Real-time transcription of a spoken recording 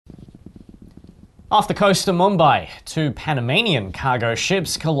Off the coast of Mumbai, two Panamanian cargo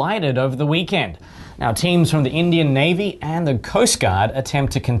ships collided over the weekend. Now, teams from the Indian Navy and the Coast Guard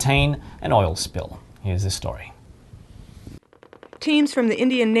attempt to contain an oil spill. Here's the story. Teams from the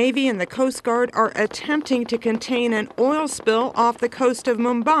Indian Navy and the Coast Guard are attempting to contain an oil spill off the coast of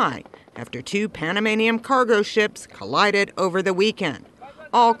Mumbai after two Panamanian cargo ships collided over the weekend.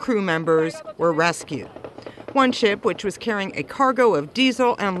 All crew members were rescued. One ship, which was carrying a cargo of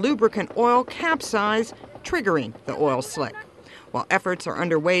diesel and lubricant oil, capsized, triggering the oil slick. While efforts are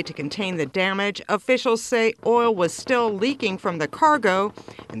underway to contain the damage, officials say oil was still leaking from the cargo,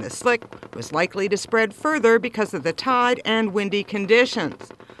 and the slick was likely to spread further because of the tide and windy conditions.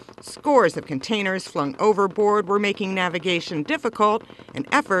 Scores of containers flung overboard were making navigation difficult, and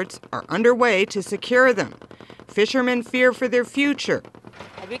efforts are underway to secure them. Fishermen fear for their future.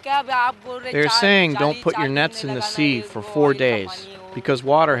 They're saying don't put your nets in the sea for 4 days because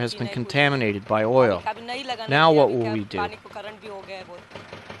water has been contaminated by oil. Now what will we do?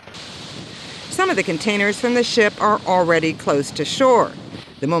 Some of the containers from the ship are already close to shore.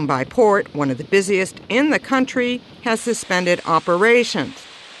 The Mumbai port, one of the busiest in the country, has suspended operations.